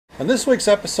On this week's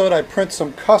episode, I print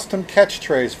some custom catch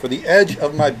trays for the edge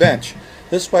of my bench.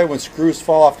 This way, when screws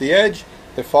fall off the edge,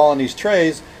 they fall on these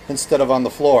trays instead of on the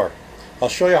floor. I'll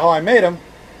show you how I made them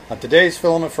on today's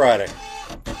Filament Friday.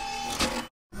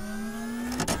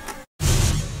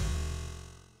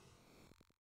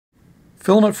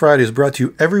 Filament Friday is brought to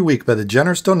you every week by the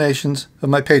generous donations of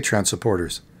my Patreon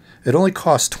supporters. It only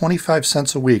costs 25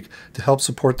 cents a week to help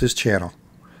support this channel.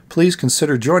 Please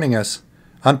consider joining us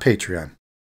on Patreon.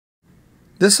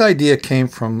 This idea came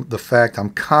from the fact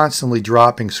I'm constantly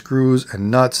dropping screws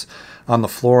and nuts on the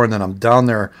floor, and then I'm down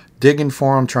there digging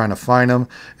for them, trying to find them,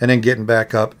 and then getting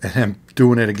back up and then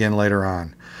doing it again later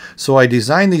on. So I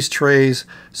designed these trays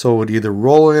so it would either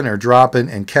roll in or drop in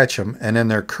and catch them, and then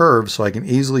they're curved so I can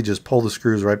easily just pull the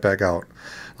screws right back out.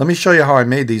 Let me show you how I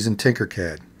made these in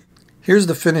Tinkercad. Here's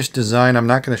the finished design. I'm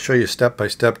not going to show you step by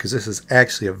step because this is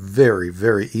actually a very,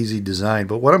 very easy design,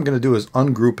 but what I'm going to do is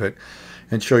ungroup it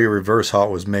and show you reverse how it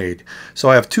was made. So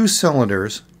I have two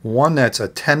cylinders, one that's a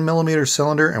 10mm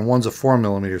cylinder and one's a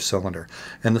 4mm cylinder.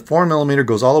 And the 4mm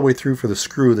goes all the way through for the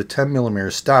screw, the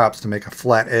 10mm stops to make a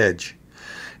flat edge.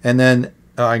 And then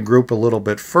I group a little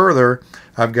bit further.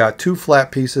 I've got two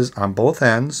flat pieces on both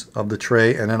ends of the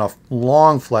tray and then a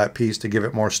long flat piece to give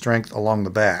it more strength along the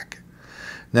back.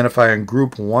 Then if I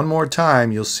ungroup one more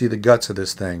time, you'll see the guts of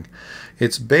this thing.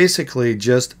 It's basically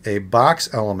just a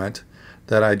box element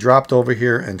that I dropped over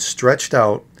here and stretched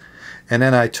out, and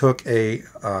then I took a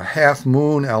half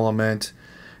moon element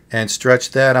and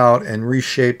stretched that out and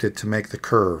reshaped it to make the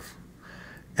curve.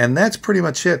 And that's pretty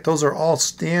much it. Those are all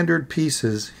standard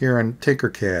pieces here in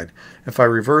Tinkercad. If I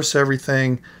reverse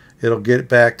everything, it'll get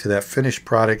back to that finished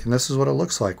product, and this is what it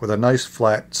looks like with a nice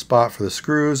flat spot for the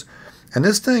screws. And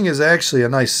this thing is actually a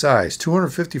nice size,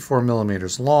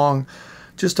 254mm long,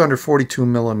 just under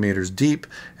 42mm deep,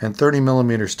 and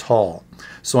 30mm tall.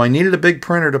 So I needed a big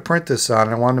printer to print this on,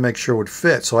 and I wanted to make sure it would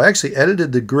fit. So I actually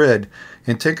edited the grid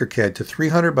in Tinkercad to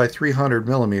 300 by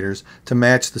 300mm to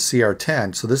match the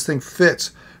CR10. So this thing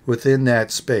fits within that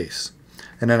space.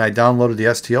 And then I downloaded the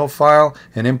STL file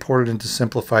and imported it into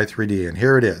Simplify 3D, and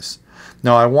here it is.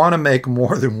 Now I want to make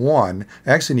more than one.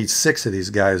 I actually need 6 of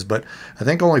these guys, but I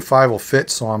think only 5 will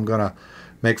fit, so I'm going to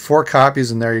make 4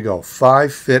 copies, and there you go.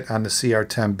 5 fit on the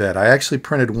CR10 bed. I actually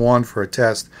printed 1 for a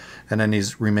test, and then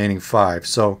these remaining 5.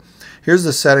 So here's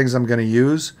the settings I'm going to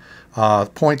use.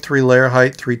 0.3 layer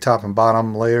height, 3 top and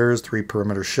bottom layers, 3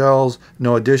 perimeter shells,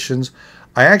 no additions.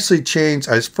 I actually changed,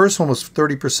 first one was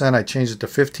 30%, I changed it to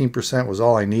 15% was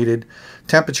all I needed.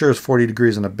 Temperature is 40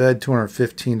 degrees in the bed,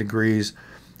 215 degrees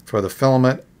for the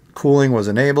filament. Cooling was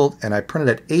enabled, and I printed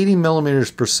at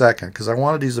 80mm per second because I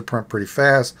wanted these to print pretty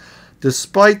fast.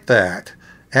 Despite that,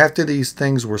 after these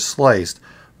things were sliced,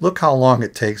 look how long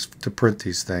it takes to print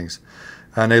these things.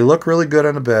 And they look really good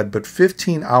on the bed, but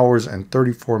 15 hours and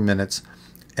 34 minutes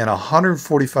and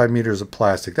 145 meters of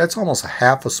plastic. That's almost a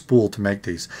half a spool to make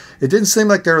these. It didn't seem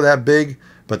like they were that big,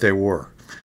 but they were.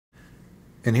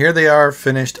 And here they are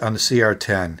finished on the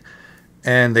CR10.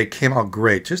 And they came out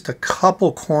great. Just a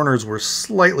couple corners were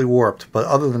slightly warped, but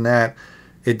other than that,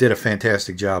 it did a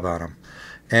fantastic job on them.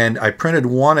 And I printed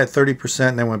one at 30%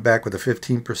 and then went back with a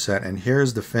 15%. And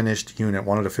here's the finished unit,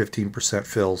 one of the 15%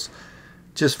 fills.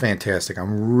 Just fantastic.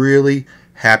 I'm really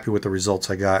happy with the results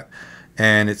I got.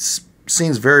 And it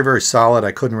seems very, very solid.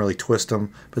 I couldn't really twist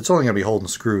them, but it's only going to be holding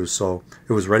screws, so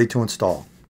it was ready to install.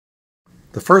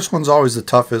 The first one's always the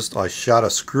toughest. I shot a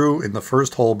screw in the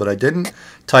first hole, but I didn't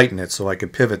tighten it so I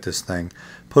could pivot this thing.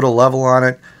 Put a level on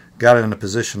it, got it in the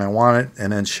position I wanted,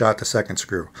 and then shot the second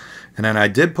screw. And then I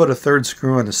did put a third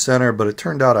screw in the center, but it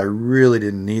turned out I really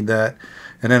didn't need that.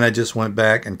 And then I just went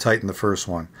back and tightened the first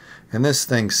one. And this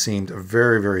thing seemed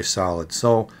very, very solid.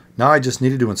 So now I just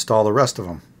needed to install the rest of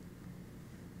them.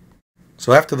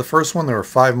 So after the first one, there were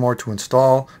 5 more to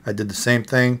install. I did the same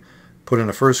thing. Put in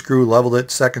the first screw, leveled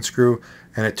it, second screw,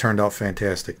 and it turned out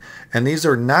fantastic. And these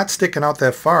are not sticking out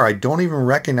that far. I don't even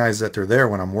recognize that they're there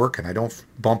when I'm working. I don't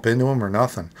bump into them or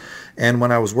nothing. And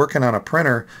when I was working on a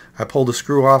printer, I pulled the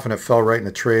screw off and it fell right in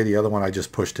the tray. The other one, I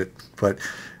just pushed it. But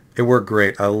it worked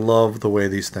great. I love the way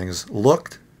these things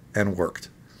looked and worked.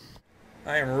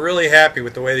 I am really happy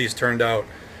with the way these turned out.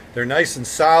 They're nice and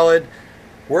solid.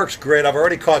 Works great. I've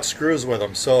already caught screws with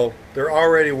them, so they're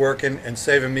already working and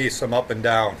saving me some up and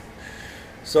down.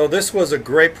 So this was a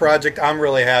great project. I'm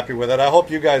really happy with it. I hope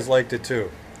you guys liked it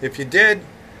too. If you did,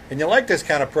 and you like this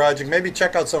kind of project, maybe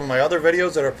check out some of my other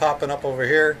videos that are popping up over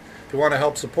here. If you want to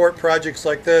help support projects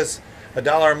like this,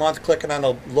 $1 a month, clicking on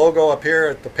the logo up here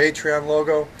at the Patreon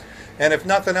logo. And if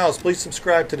nothing else, please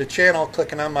subscribe to the channel,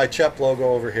 clicking on my CHEP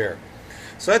logo over here.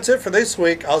 So that's it for this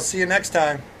week. I'll see you next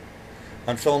time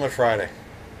on Filament Friday.